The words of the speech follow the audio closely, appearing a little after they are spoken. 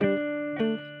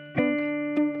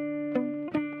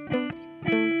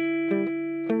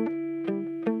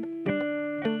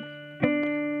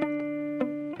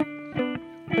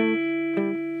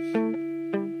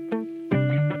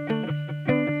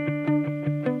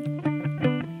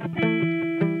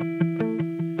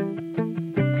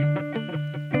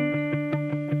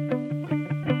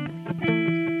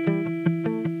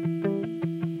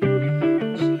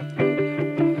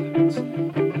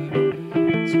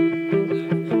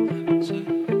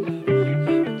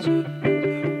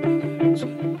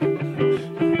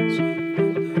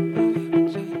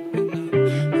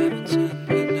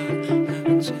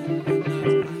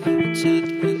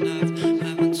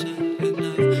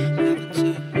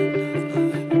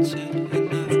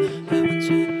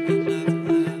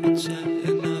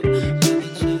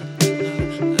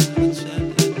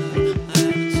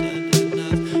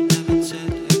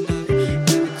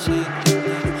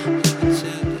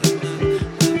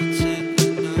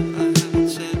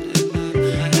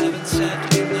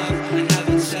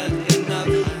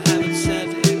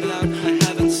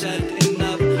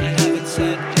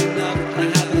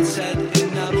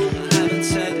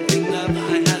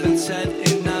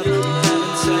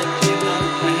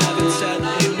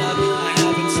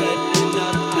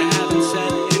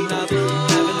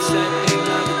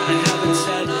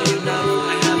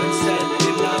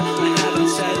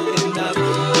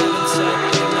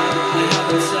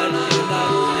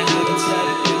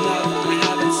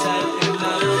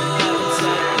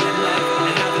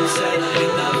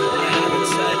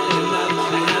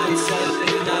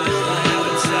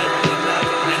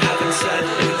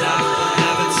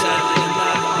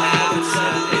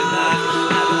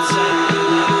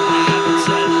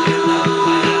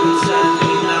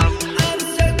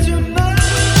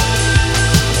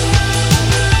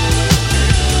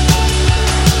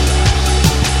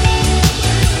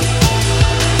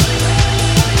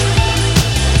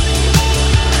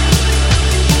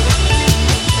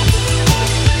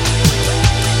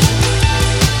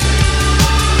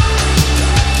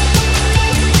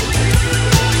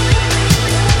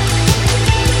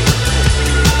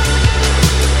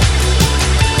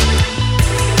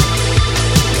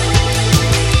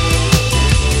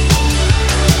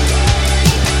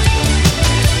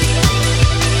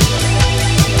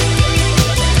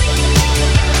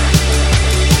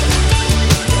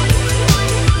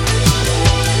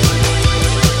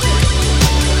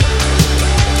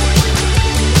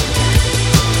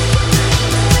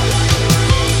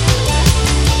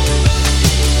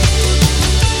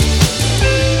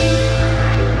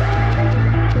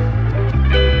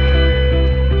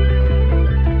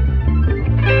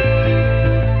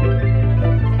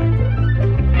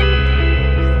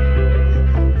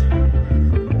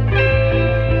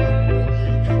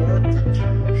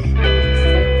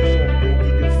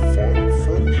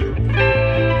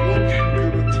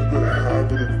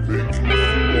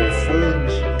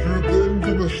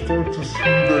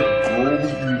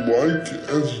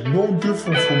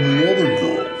different from the other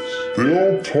girls. They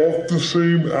all talk the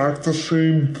same, act the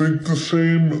same, think the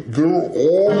same. They're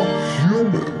all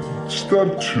human.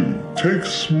 Step 2. Take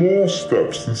small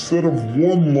steps instead of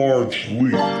one large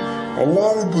leap. A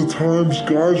lot of the times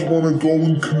guys want to go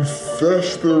and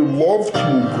confess their love to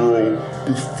a girl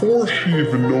before she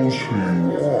even knows who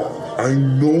you are. I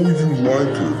know you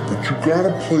like her, but you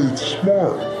gotta play it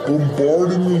smart.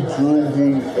 Bombarding a girl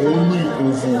will only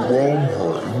overwhelm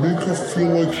her and make her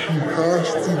feel like she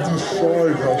has to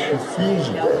decide how she feels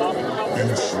about it.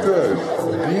 Instead,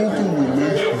 build a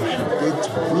relationship that's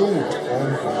built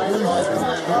on playful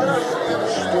taste.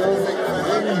 Start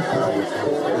anything with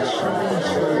her by simply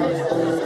saying,